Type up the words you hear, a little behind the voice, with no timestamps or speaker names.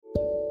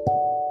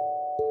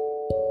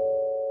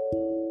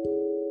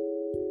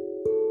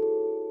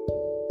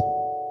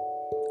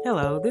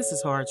Hello, this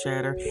is Hard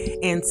Chatter,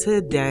 and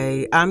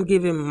today I'm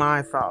giving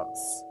my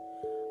thoughts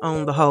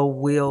on the whole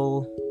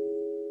Will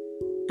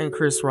and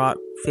Chris Rock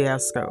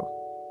fiasco.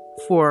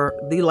 For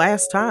the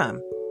last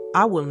time,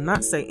 I will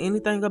not say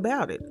anything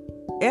about it,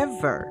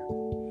 ever.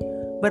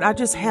 But I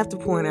just have to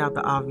point out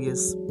the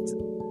obvious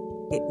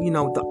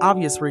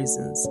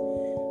reasons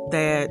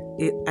that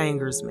it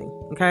angers me,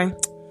 okay?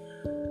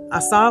 I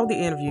saw the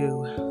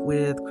interview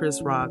with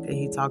Chris Rock, and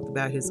he talked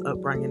about his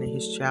upbringing and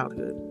his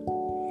childhood.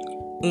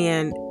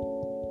 And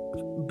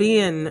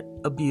being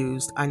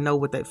abused, I know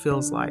what that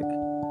feels like.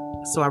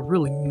 So I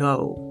really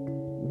know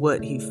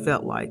what he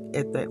felt like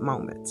at that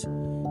moment.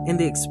 And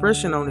the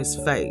expression on his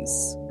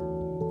face,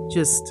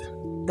 just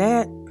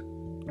that,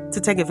 to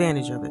take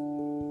advantage of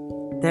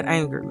it, that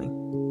angered me.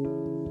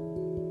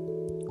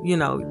 You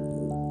know,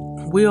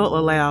 Will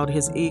allowed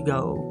his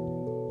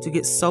ego to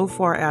get so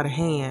far out of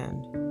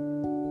hand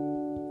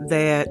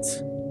that,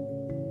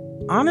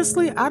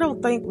 honestly, I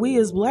don't think we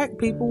as black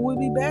people will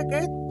be back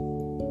at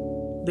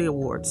the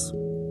awards,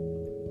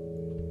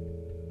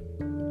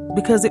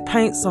 because it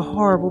paints a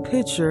horrible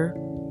picture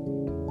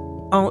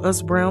on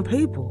us brown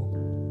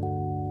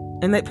people,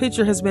 and that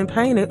picture has been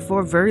painted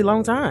for a very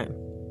long time.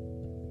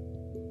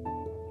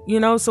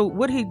 So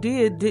what he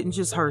did didn't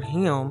just hurt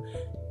him.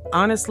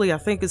 Honestly, I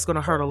think it's going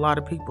to hurt a lot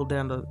of people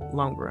down the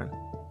long run.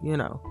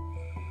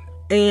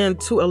 And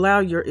to allow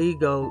your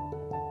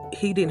ego,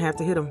 he didn't have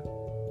to hit him.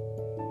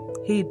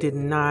 He did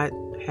not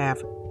have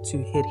to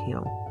hit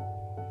him.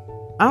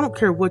 I don't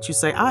care what you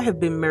say. I have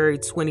been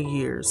married 20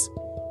 years,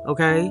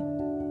 okay?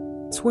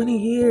 20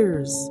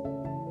 years.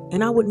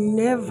 And I would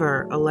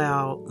never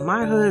allow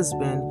my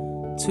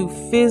husband to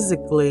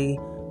physically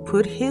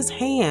put his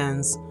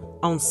hands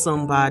on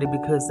somebody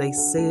because they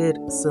said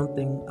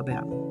something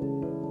about me.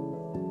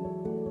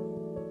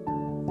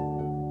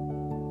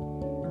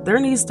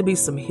 There needs to be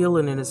some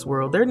healing in this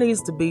world. There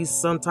needs to be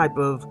some type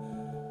of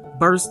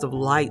burst of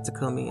light to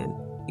come in,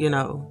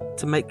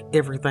 to make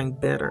everything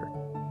better.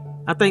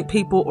 I think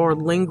people are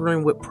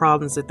lingering with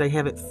problems that they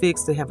haven't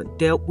fixed, they haven't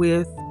dealt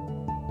with.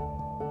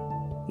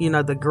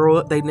 They grow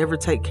up, they never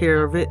take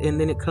care of it, and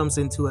then it comes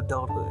into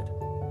adulthood.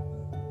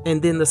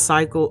 And then the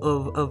cycle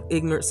of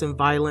ignorance and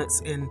violence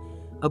and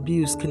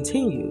abuse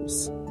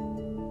continues.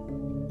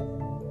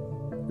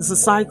 It's a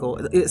cycle.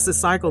 It's a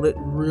cycle that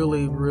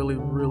really, really,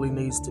 really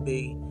needs to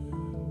be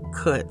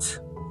cut,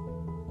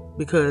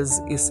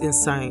 because it's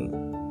insane.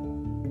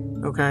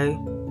 Okay?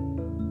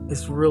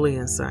 It's really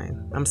insane.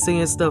 I'm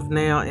seeing stuff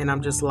now and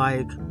I'm just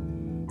like,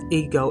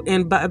 ego.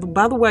 And by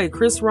the way,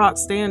 Chris Rock's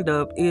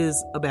stand-up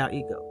is about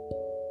ego,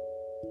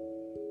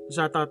 which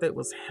I thought that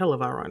was hell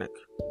of ironic.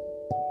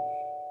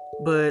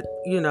 But,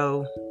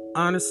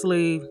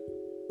 honestly,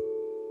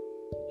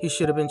 he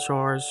should have been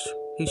charged.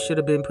 He should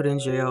have been put in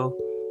jail,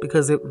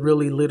 because it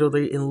really,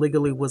 literally, and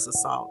legally was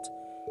assault,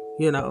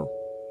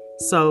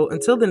 So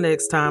until the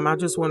next time, I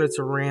just wanted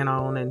to rant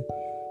on and,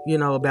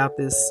 about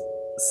this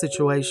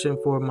situation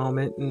for a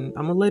moment, and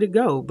I'm going to let it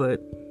go. But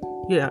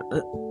yeah,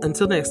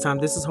 until next time,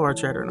 this is Hard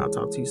Chatter, and I'll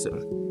talk to you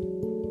soon.